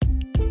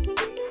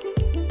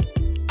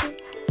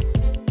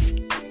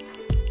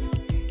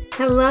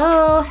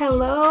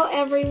Hello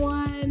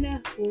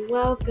everyone.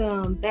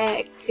 Welcome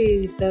back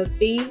to the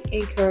Be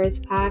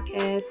Encouraged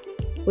podcast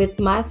with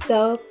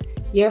myself,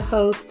 your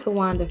host,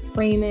 Tawanda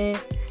Freeman.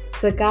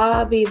 To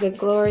God be the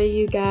glory,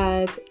 you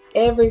guys.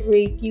 Every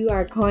week you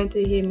are going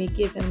to hear me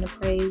give him the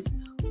praise.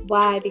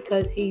 Why?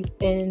 Because he's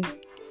been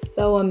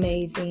so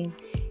amazing.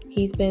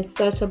 He's been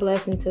such a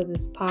blessing to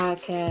this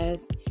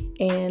podcast.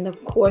 And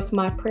of course,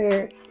 my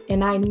prayer,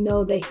 and I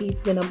know that he's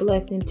been a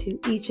blessing to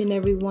each and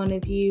every one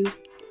of you.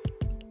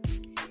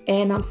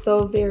 And I'm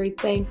so very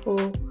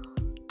thankful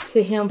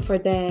to him for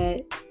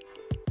that.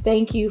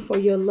 Thank you for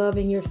your love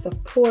and your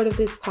support of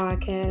this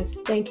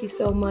podcast. Thank you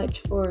so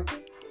much for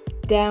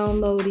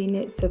downloading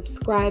it,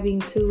 subscribing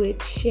to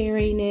it,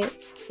 sharing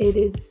it. It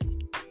is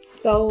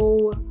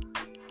so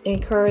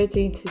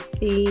encouraging to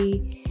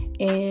see.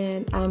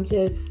 And I'm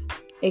just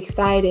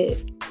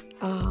excited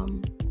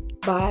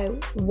by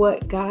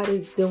what God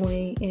is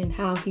doing and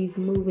how he's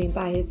moving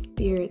by his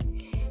spirit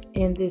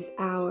in this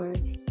hour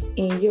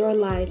in your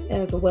life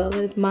as well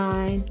as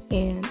mine.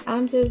 And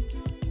I'm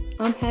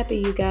happy,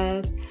 you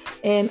guys.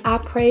 And I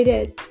pray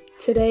that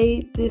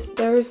today, this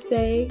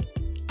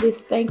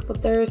thankful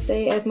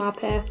Thursday, as my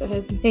pastor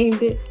has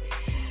named it,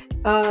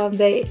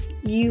 that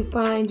you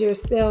find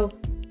yourself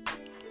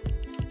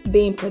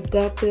being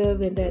productive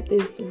and that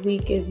this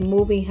week is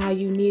moving how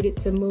you need it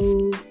to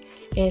move,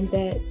 and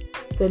that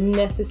the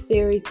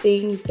necessary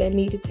things that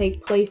need to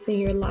take place in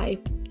your life,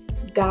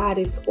 God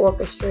is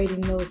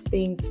orchestrating those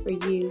things for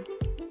you.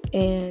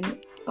 And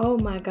oh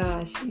my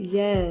gosh,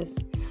 yes.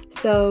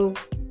 So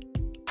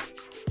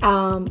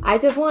I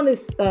just want to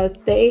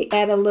stay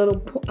at a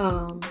little,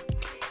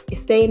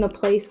 stay in a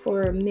place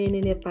for a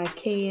minute if I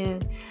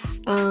can.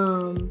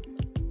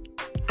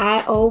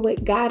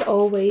 God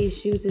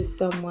always uses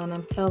someone,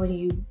 I'm telling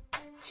you,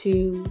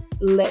 to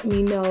let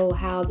me know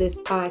how this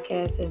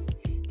podcast has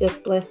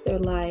just blessed their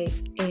life.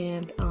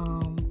 And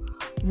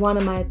one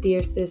of my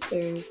dear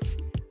sisters,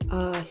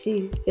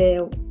 she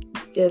said,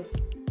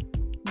 just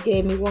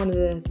gave me one of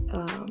the,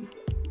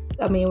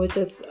 it was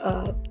just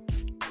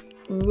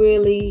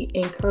really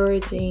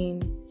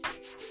encouraging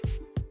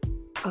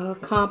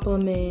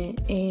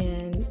compliment.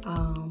 And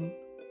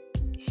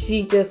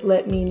she just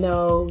let me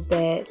know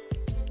that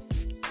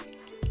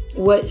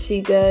what she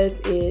does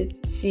is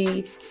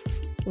she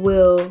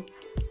will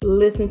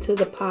listen to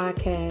the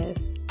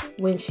podcast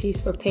when she's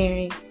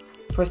preparing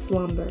for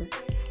slumber.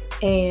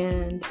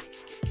 And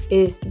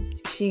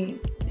she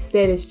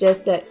said it's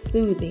just that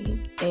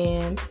soothing.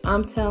 And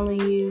I'm telling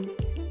you,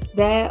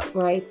 that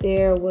right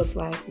there was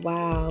like,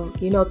 wow,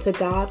 to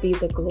God be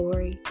the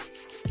glory.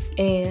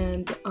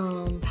 And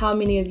how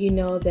many of you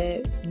know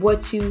that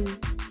what you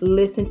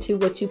listen to,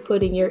 what you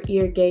put in your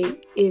ear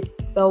gate is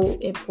so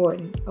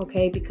important,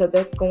 okay? Because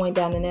that's going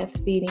down and that's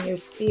feeding your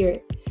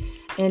spirit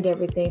and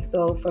everything.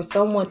 So for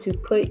someone to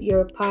put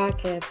your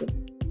podcast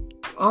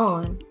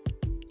on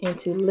and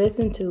to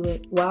listen to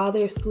it while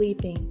they're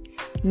sleeping,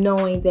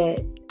 knowing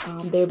that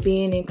they're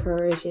being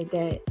encouraged and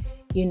that,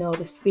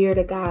 the Spirit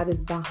of God is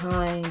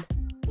behind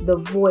the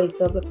voice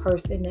of the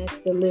person that's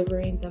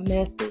delivering the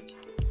message,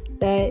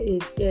 that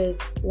is just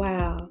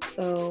wow.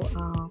 So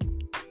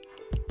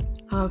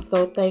I'm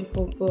so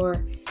thankful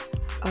for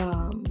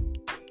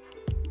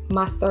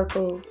my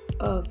circle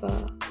of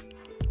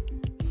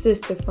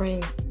sister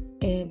friends.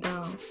 And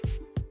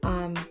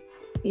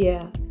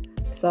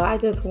so I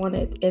just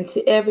wanted, and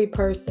to every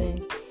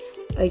person,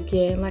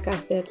 again, like I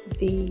said,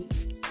 the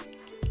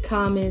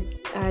comments,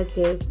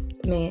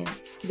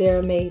 they're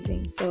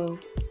amazing. So,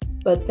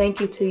 but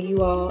thank you to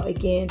you all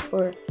again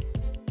for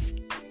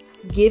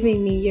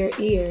giving me your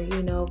ear,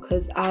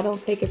 because I don't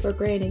take it for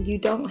granted. You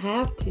don't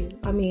have to.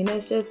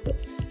 That's just the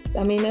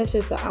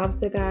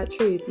honest to God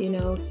truth,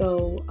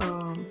 So,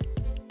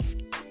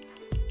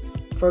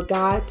 for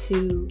God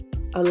to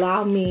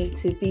allow me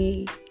to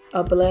be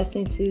a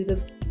blessing to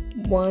the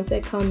ones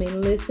that come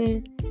and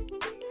listen,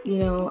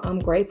 I'm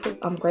grateful.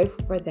 I'm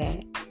grateful for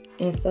that.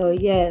 And so,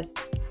 yes.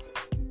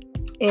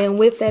 And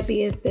with that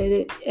being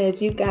said, as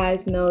you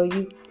guys know,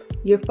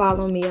 you're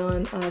following me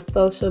on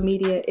social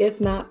media. If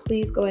not,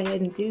 please go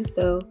ahead and do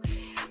so.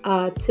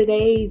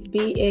 Today's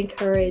Be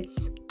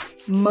Encouraged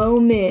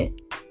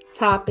moment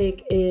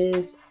topic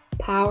is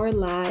power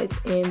lies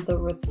in the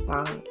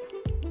response.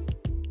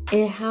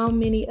 And how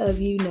many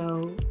of you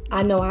know,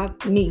 I'm going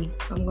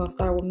to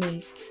start with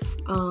me.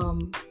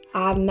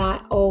 I've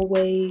not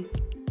always,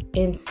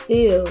 and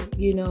still,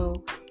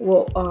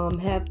 will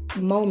have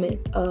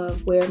moments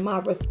of where my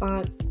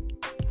response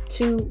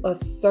to a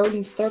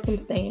certain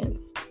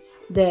circumstance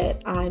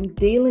that I'm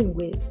dealing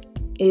with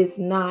is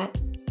not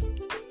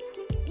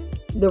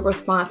the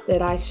response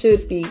that I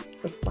should be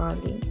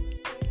responding,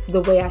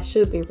 the way I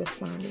should be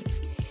responding.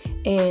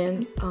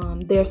 And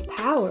there's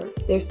power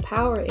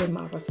in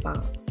my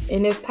response,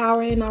 and there's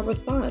power in our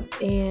response.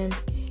 And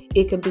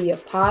it could be a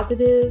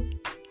positive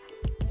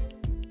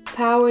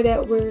power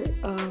that we're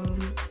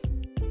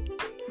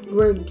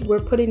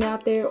putting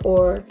out there,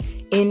 or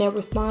in that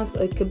response,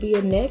 it could be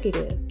a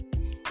negative.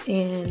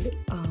 And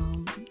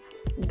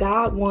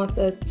God wants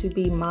us to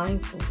be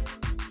mindful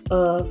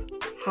of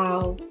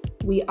how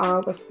we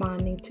are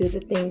responding to the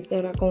things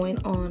that are going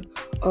on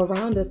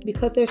around us,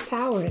 because there's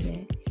power in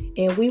it.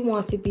 And we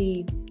want to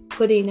be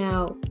putting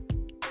out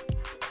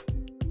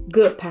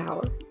good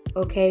power.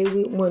 Okay,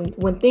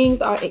 when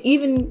things are,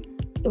 even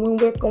when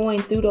we're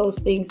going through those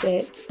things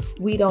that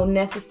we don't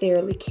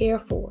necessarily care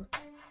for,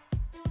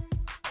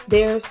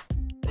 there's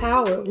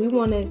power. We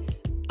want to,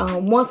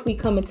 once we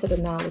come into the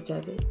knowledge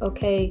of it.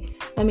 Okay,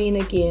 I mean,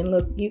 again,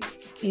 look, you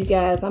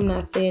guys, I'm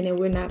not saying that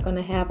we're not going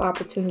to have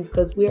opportunities,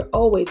 because we're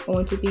always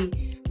going to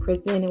be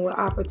presented with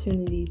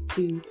opportunities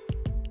to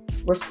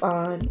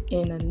respond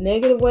in a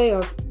negative way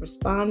or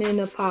respond in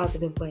a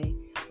positive way.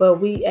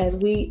 But as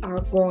we are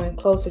growing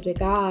closer to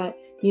God,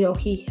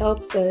 he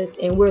helps us,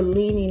 and we're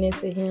leaning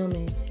into him,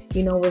 and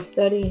we're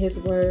studying his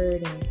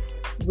word, and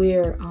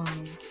we're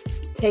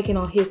taking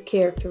on his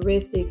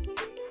characteristics.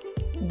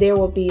 There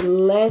will be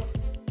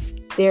less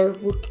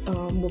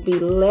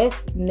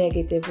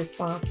negative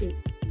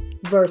responses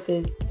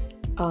versus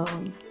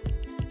and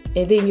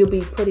then you'll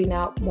be putting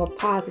out more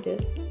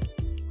positive,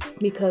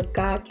 because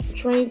God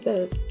trains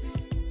us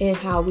in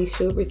how we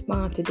should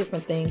respond to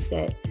different things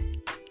that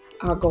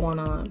are going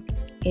on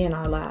in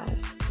our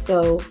lives.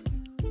 So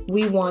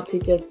we want to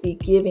just be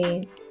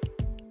giving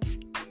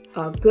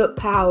good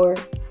power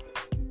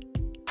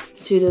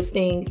to the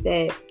things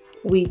that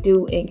we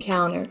do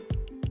encounter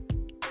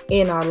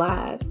in our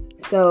lives.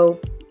 So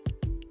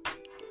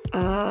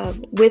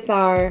with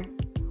our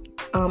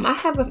I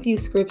have a few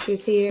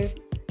scriptures here,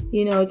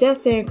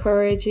 just to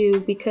encourage you,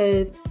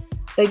 because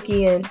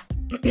again,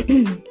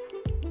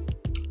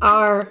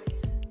 our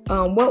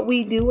what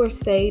we do or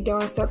say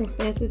during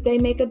circumstances, they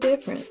make a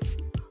difference.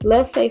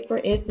 Let's say, for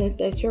instance,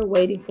 that you're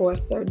waiting for a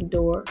certain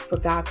door for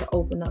God to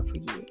open up for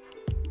you.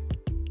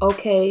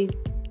 Okay,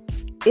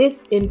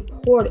 it's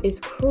important, it's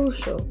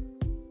crucial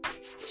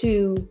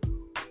to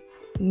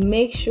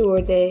make sure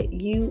that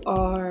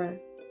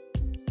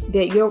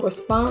your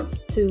response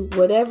to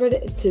whatever,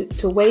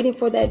 to waiting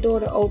for that door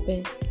to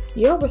open,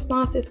 your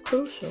response is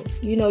crucial.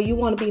 You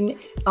want to be,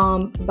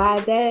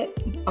 by that,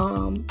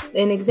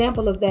 an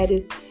example of that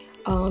is,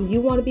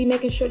 you want to be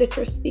making sure that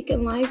you're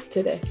speaking life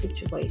to that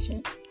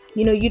situation.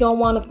 You don't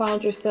want to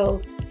find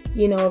yourself,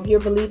 if you're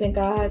believing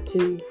God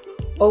to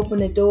open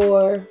the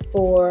door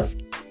for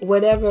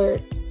whatever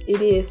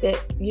it is that,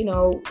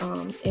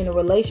 in a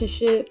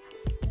relationship,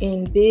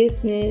 in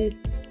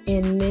business,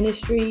 in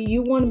ministry,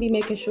 you want to be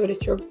making sure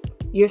that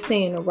you're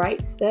saying the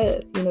right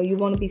stuff. You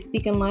want to be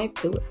speaking life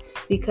to it,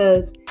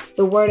 because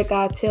the word of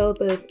God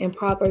tells us in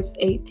Proverbs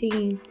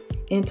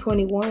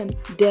 18:21,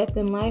 death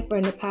and life are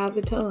in the power of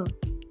the tongue,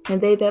 and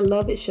they that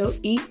love it shall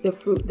eat the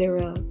fruit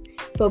thereof.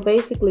 So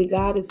basically,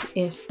 God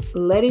is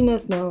letting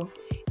us know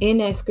in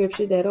that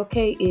scripture that,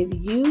 okay, if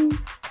you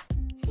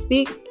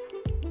speak,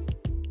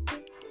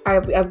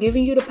 I've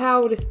given you the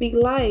power to speak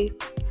life,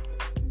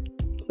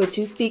 but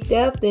you speak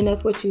death, then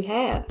that's what you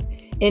have.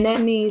 And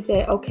that means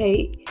that,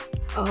 okay,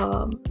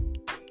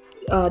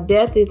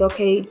 death is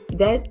okay,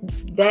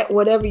 that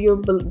whatever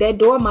that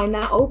door might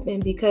not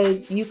open,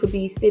 because you could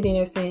be sitting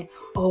there saying,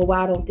 oh,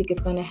 well, I don't think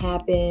it's going to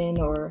happen,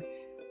 or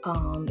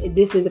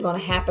this isn't going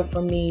to happen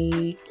for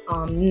me.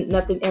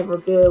 Nothing ever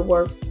good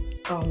works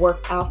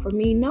out for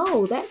me.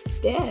 No, that's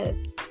death.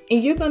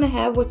 And you're going to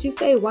have what you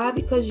say. Why?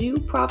 Because you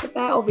prophesy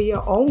over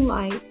your own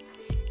life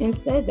and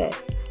said that.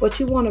 But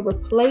you want to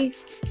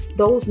replace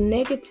those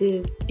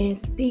negatives and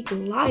speak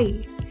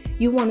life.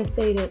 You want to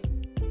say that,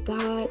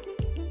 God,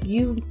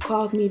 you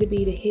caused me to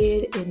be the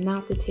head and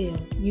not the tail.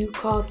 You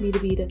caused me to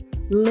be the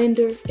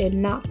lender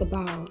and not the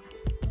borrower.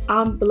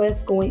 I'm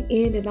blessed going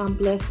in and I'm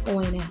blessed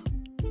going out.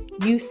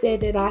 You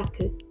said that I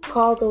could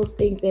call those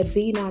things that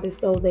be not as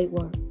though they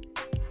were.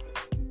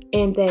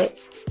 And that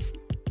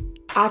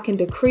I can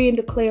decree and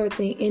declare a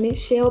thing and it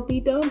shall be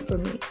done for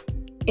me.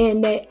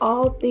 And that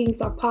all things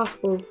are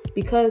possible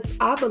because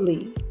I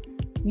believe.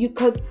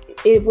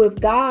 With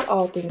God,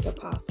 all things are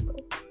possible.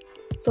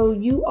 So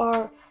you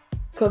are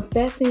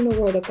confessing the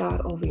word of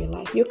God over your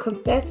life. You're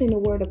confessing the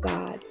word of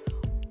God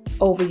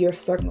over your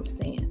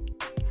circumstance.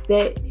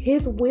 That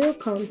his will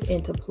comes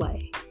into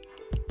play.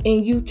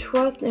 And you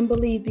trust and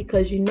believe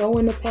because you know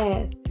in the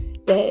past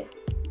that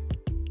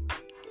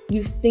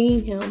you've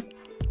seen him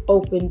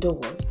open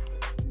doors.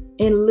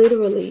 And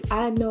literally,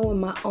 I know in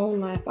my own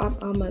life,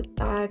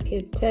 I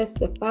can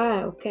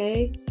testify,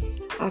 okay?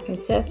 I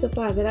can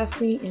testify that I've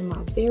seen in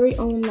my very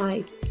own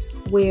life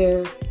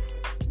where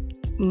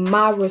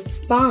my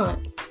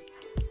response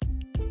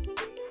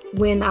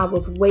when I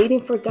was waiting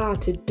for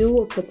God to do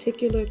a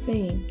particular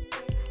thing,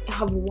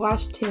 I've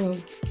watched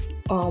him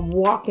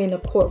walk in the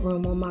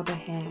courtroom on my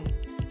behalf.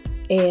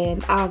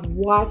 And I've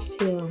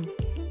watched him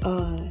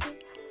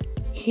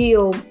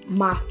heal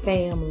my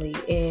family.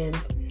 And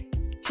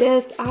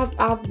just,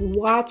 I've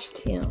watched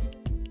him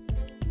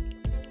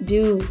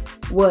do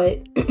what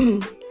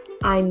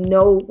I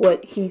know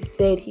what he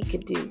said he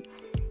could do.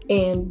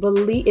 And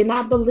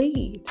I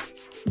believed.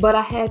 But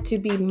I had to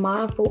be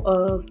mindful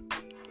of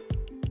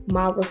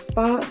my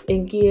response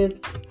and give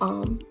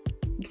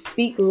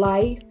speak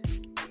life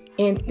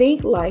and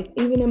think life,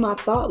 even in my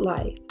thought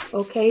life.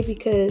 Okay,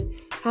 because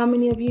how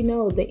many of you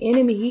know the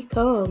enemy?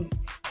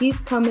 He's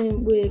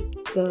coming with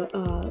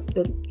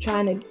the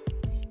trying to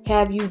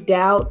have you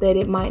doubt that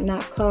it might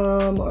not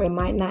come or it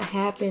might not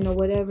happen or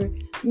whatever.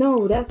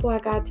 No, that's why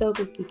God tells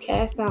us to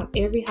cast down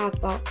every high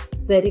thought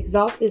that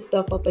exalts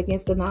itself up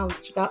against the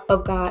knowledge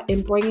of God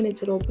and bring it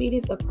into the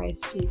obedience of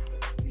Christ Jesus.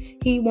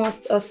 He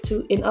wants us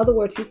to, in other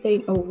words, he's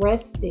saying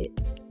arrest it.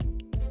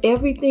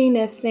 Everything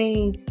that's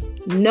saying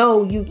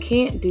no, you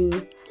can't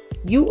do,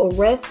 you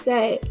arrest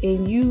that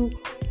and you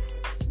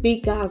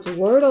speak God's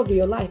word over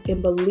your life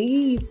and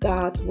believe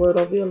God's word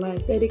over your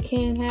life that it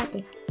can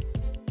happen.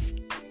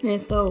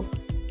 And so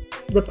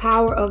the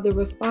power of the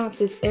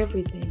response is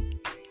everything.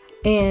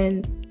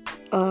 And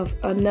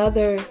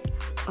another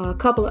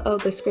couple of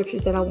other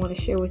scriptures that I want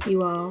to share with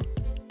you all.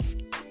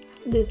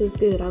 This is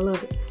good. I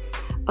love it.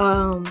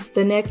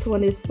 The next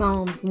one is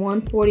Psalms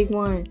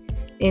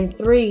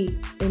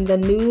 141:3 in the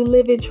New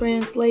Living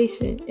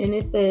Translation. And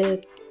it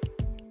says,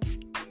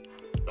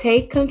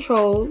 take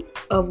control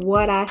of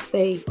what I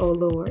say, O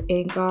Lord,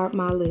 and guard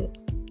my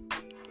lips.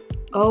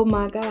 Oh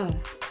my gosh.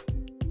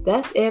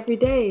 That's every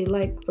day.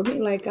 Like for me,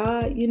 like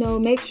God,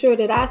 make sure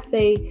that I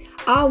say,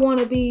 I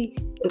want to be,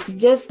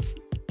 just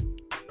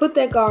put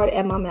that guard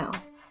at my mouth.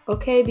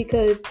 Okay.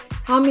 Because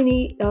how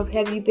many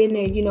have you been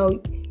there?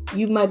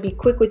 You might be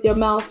quick with your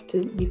mouth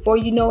to, before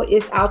you know it,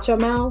 it's out your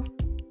mouth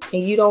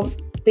and you don't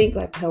think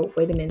like, oh,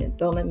 wait a minute.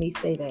 Don't let me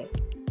say that.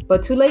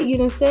 But too late. You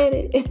done said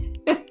it.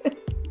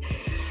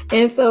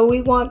 And so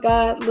we want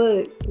God,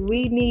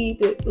 we need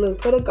to,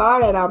 put a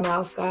guard at our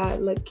mouth,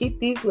 God. Keep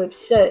these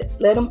lips shut.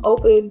 Let them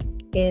open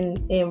and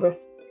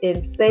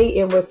say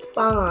and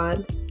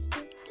respond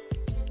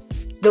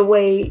the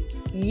way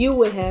you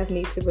would have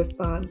me to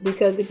respond.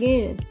 Because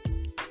again,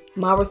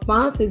 my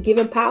response is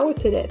giving power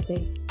to that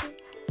thing.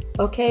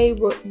 Okay,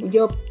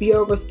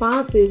 your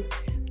response is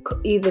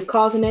either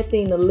causing that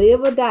thing to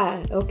live or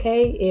die.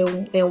 Okay,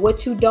 and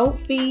what you don't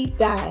feed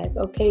dies.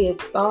 Okay,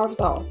 it starves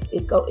off.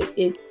 It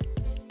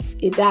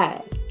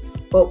dies.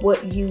 But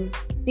what you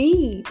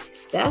feed,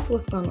 that's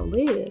what's gonna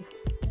live.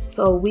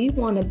 So we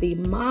want to be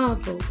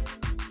mindful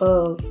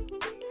of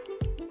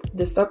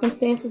the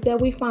circumstances that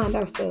we find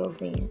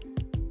ourselves in.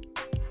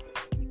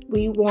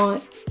 We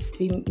want to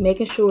be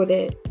making sure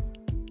that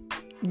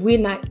we're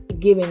not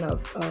giving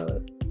up,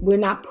 we're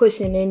not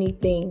pushing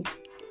anything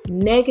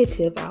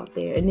negative out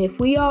there. And if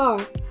we are,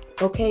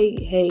 okay,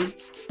 hey,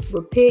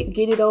 repent,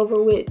 get it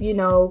over with,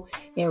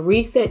 and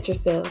reset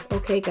yourself.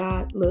 Okay,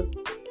 God, look,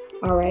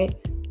 all right,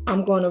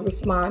 I'm going to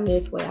respond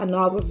this way. I know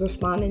I was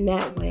responding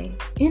that way.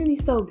 Isn't he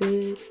so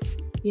good?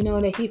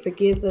 That he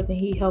forgives us and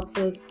he helps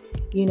us,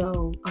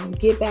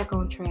 get back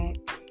on track.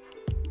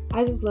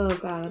 I just love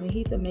God. I mean,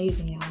 he's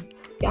amazing, y'all.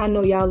 I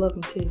know y'all love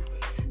him too.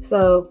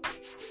 So,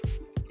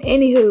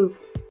 anywho,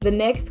 the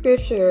next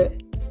scripture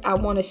I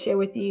want to share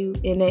with you,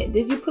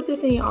 did you put this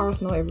in your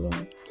arsenal,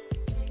 everyone?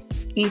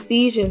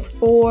 Ephesians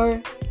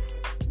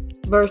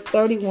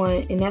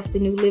 4:31, and that's the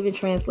New Living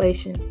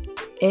Translation.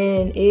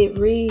 And it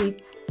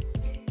reads,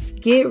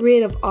 get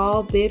rid of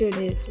all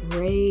bitterness,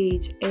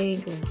 rage,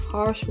 anger,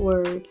 harsh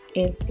words,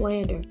 and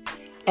slander,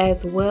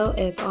 as well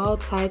as all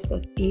types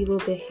of evil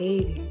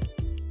behavior.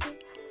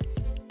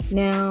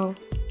 Now,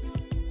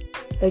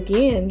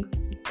 again,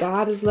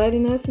 God is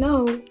letting us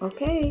know,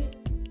 okay,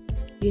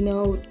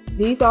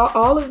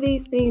 all of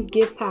these things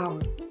give power,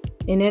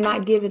 and they're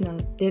not giving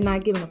a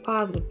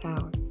positive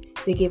power.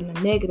 They're giving a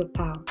negative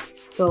power.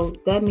 So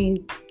that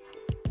means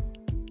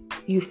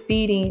you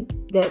feeding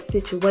that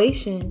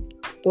situation,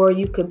 or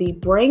you could be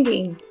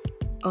bringing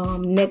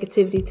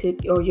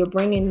negativity or you're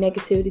bringing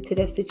negativity to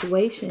that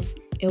situation,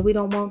 and we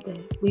don't want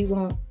that. We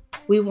want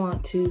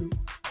to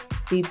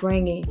be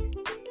bringing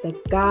the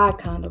God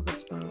kind of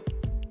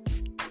response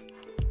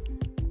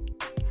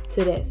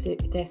to that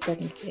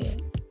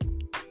circumstance.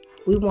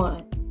 We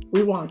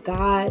want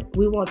God.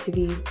 We want to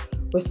be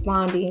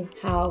responding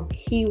how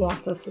he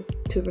wants us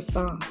to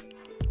respond,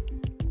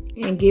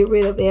 and get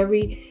rid of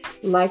every,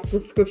 like the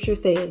scripture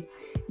says,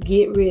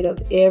 get rid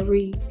of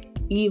every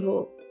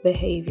evil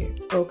behavior.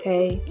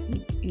 Okay,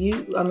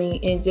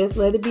 and just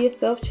let it be a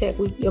self-check.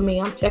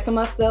 I'm checking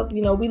myself.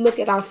 We look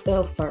at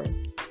ourselves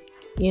first.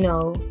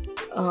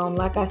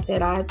 Like I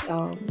said, I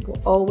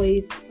will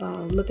always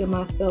look at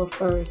myself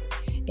first,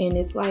 and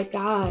it's like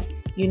God.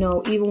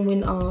 Even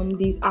when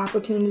these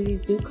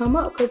opportunities do come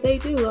up, because they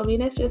do.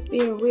 That's just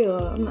being real.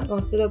 I'm not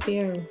gonna sit up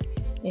here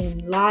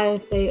and lie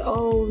and say,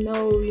 oh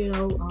no,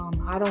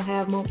 I don't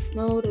have moments.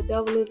 No, the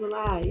devil is a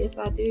lie. Yes,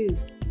 I do.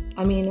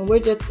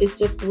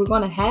 We're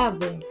gonna have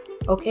them.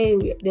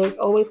 Okay, there's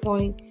always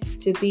going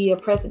to be a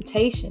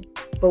presentation,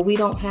 but we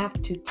don't have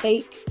to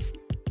take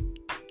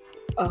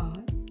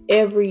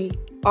every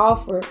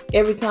offer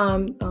every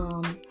time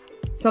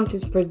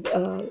something's a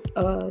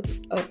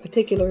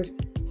particular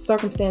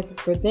circumstance is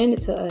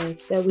presented to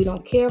us that we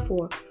don't care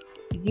for.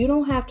 You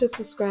don't have to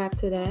subscribe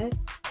to that.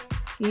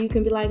 You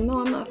can be like,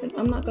 no, I'm not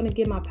going to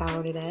give my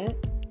power to that.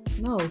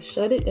 No,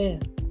 shut it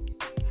down.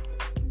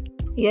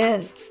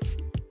 Yes.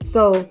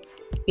 So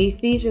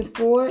Ephesians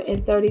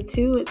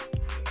 4:32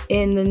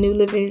 in the New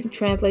Living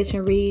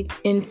Translation reads,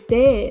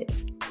 instead,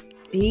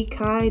 be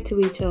kind to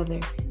each other,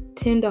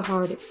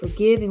 tenderhearted,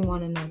 forgiving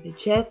one another,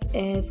 just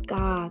as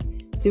God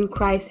through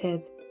Christ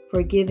has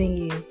forgiven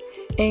you.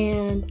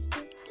 And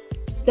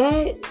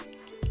that,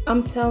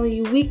 I'm telling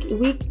you, we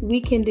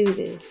can do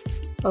this.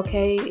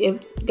 Okay?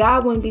 If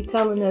God wouldn't be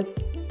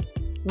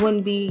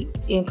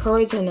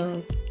encouraging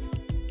us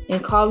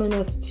and calling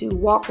us to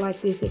walk like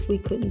this if we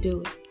couldn't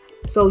do it.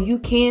 So you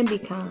can be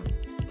kind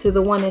to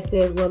the one that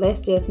says, well, that's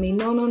just me.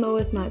 No,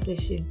 it's not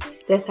just you.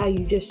 That's how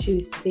you just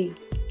choose to be.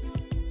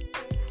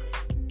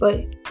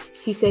 But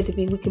he said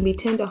we can be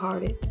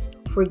tenderhearted,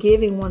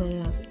 forgiving one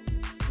another,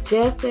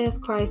 just as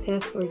God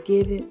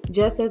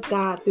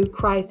through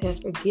Christ has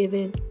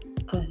forgiven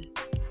us.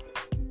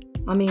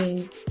 I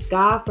mean,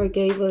 God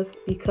forgave us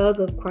because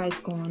of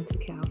Christ going to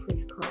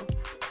Calvary's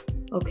cross.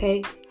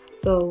 Okay?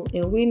 So,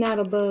 and we're not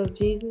above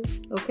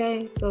Jesus.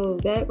 Okay? So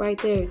that right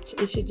there,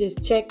 it should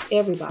just check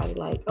everybody.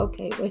 Like,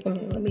 okay, wait a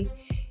minute. Let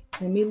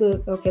me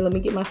look. Okay, let me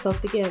get myself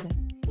together.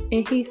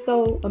 And he's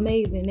so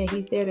amazing that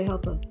he's there to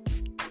help us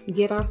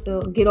get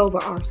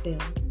over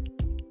ourselves.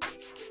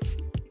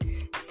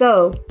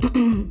 So,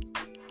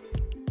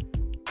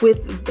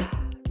 with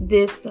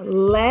this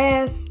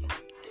last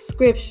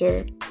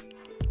scripture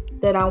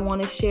that I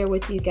want to share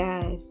with you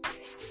guys,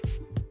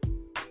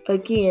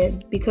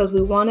 again, because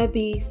we want to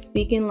be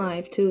speaking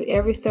life to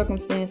every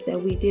circumstance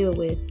that we deal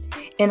with.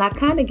 And I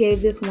kind of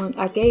gave this one,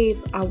 okay,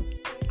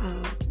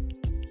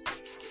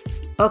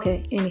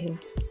 anywho.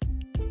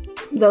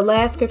 The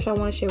last scripture I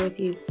want to share with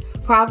you,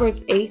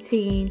 Proverbs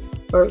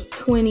 18, verse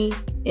 20,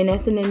 and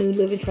that's in the New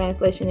Living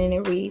Translation, and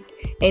it reads,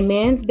 a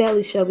man's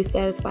belly shall be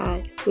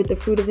satisfied with the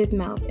fruit of his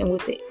mouth, and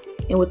with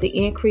the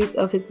increase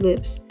of his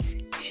lips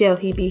shall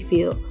he be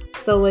filled.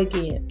 So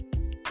again,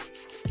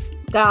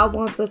 God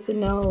wants us to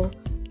know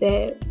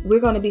that we're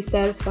going to be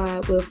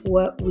satisfied with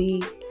what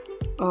we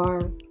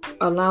are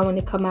allowing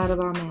to come out of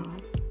our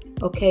mouths.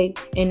 Okay?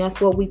 And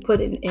that's what we put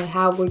in and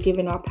how we're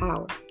giving our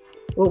power.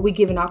 What we're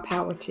giving our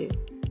power to.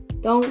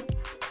 Don't,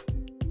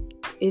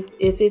 if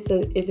it's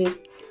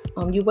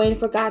you're waiting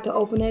for God to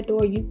open that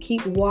door, you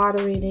keep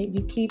watering it.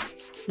 You keep,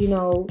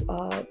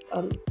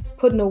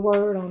 putting a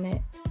word on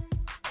that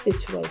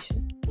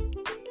situation.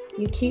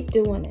 You keep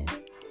doing it.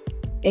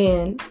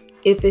 And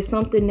if it's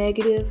something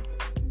negative,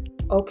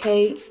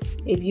 okay,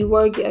 if you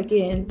were,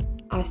 again,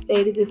 I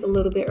stated this a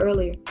little bit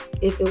earlier.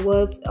 If it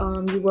was,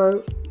 you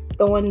were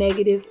throwing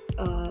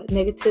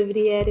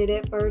negativity at it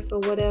at first or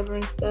whatever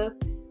and stuff,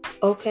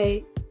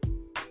 okay,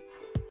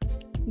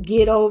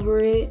 get over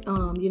it.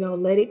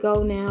 Let it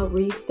go now,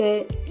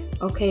 reset.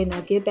 Okay,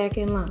 now get back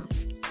in line.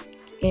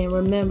 And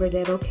remember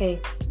that,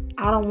 okay,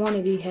 I don't want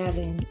to be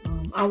having,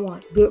 I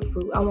want good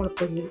fruit. I want to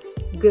produce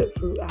good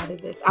fruit out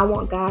of this. I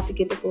want God to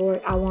get the glory.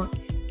 I want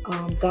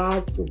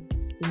God's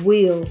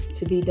will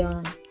to be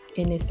done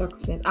in this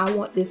circumstance. I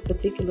want this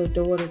particular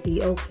door to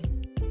be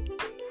open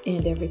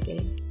and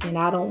everything. And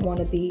I don't want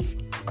to be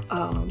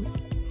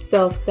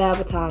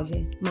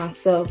self-sabotaging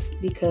myself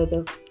because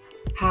of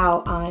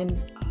how I'm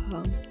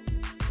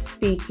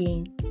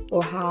speaking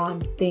or how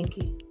I'm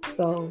thinking.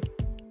 So,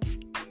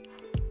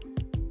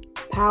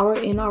 power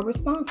in our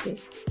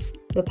responses.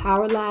 The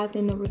power lies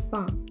in the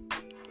response.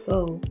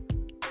 So,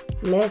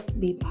 let's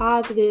be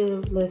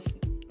positive. Let's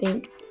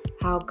think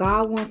how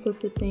God wants us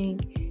to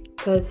think,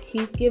 because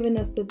He's given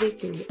us the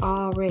victory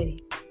already.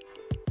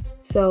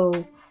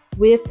 So,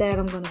 with that,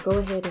 I'm going to go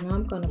ahead and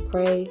I'm going to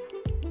pray.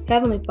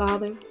 Heavenly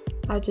Father,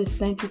 I just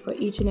thank you for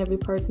each and every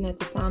person at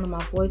the sound of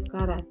my voice,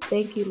 God. I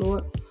thank you,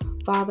 Lord,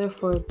 Father,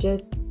 for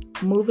just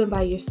moving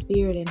by your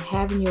Spirit and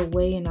having your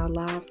way in our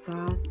lives,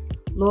 God.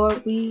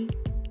 Lord, we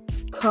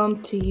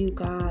come to you,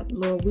 God.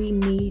 Lord, we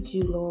need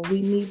you, Lord.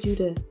 We need you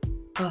to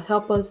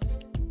help us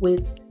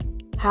with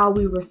how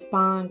we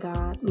respond,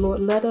 God. Lord,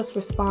 let us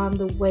respond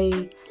the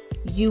way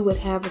you would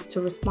have us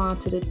to respond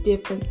to the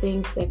different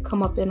things that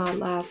come up in our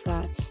lives,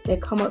 God,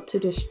 that come up to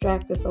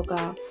distract us, oh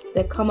God,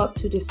 that come up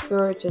to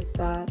discourage us,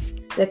 God,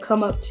 that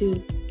come up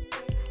to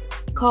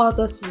cause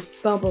us to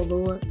stumble,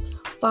 Lord.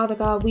 Father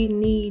God, we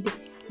need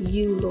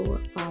you,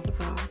 Lord, Father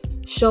God.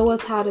 Show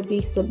us how to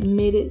be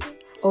submitted,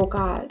 oh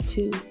God,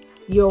 to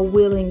your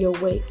will and your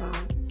way,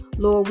 God.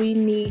 Lord, we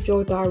need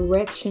your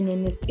direction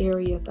in this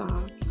area,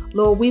 God.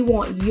 Lord, we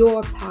want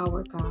your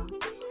power, God.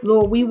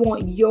 Lord, we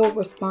want your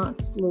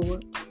response,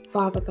 Lord,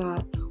 Father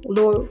God.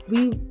 Lord,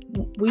 we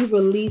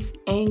release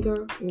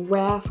anger,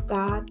 wrath,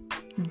 God,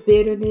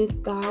 bitterness,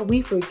 God.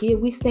 We forgive.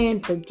 We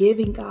stand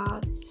forgiving,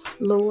 God.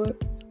 Lord,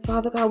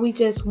 Father God, we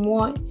just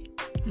want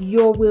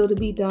your will to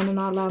be done in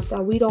our lives,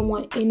 God. We don't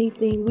want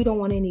anything. We don't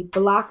want any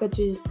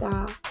blockages,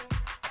 God.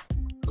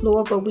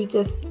 Lord, but we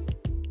just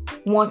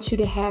want you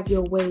to have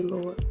your way,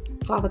 Lord.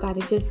 Father God,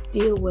 and just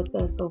deal with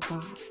us, oh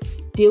God.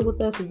 Deal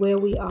with us where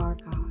we are,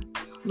 God.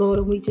 Lord,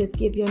 and we just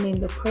give your name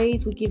the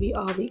praise. We give you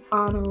all the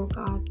honor, oh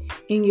God.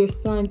 In your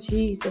Son,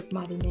 Jesus'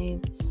 mighty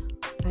name,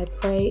 I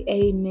pray,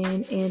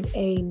 amen and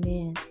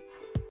amen.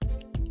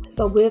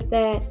 So with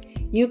that,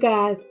 You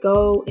guys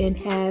go and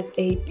have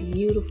a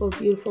beautiful,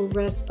 beautiful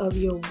rest of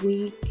your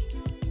week.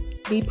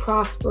 Be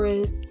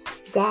prosperous.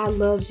 God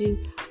loves you.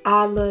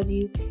 I love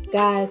you.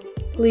 Guys,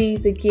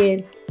 please,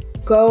 again,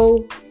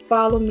 go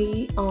follow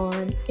me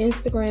on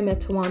Instagram at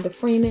Tawanda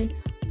Freeman.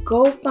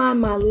 Go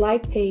find my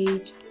like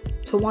page,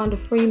 Tawanda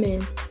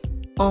Freeman,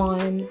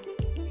 on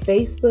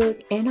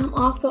Facebook. And I'm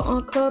also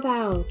on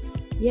Clubhouse.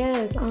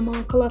 Yes, I'm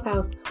on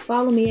Clubhouse.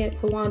 Follow me at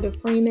Tawanda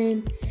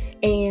Freeman.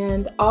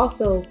 And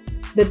also,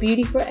 the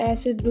Beauty for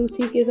Ashes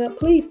boutique is up.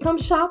 Please come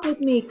shop with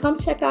me. Come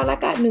check out. I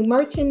got new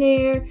merch in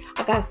there.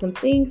 I got some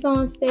things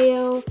on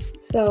sale.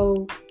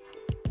 So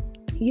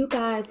you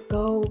guys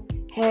go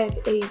have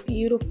a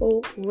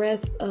beautiful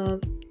rest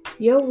of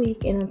your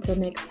week. And until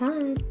next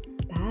time,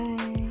 bye.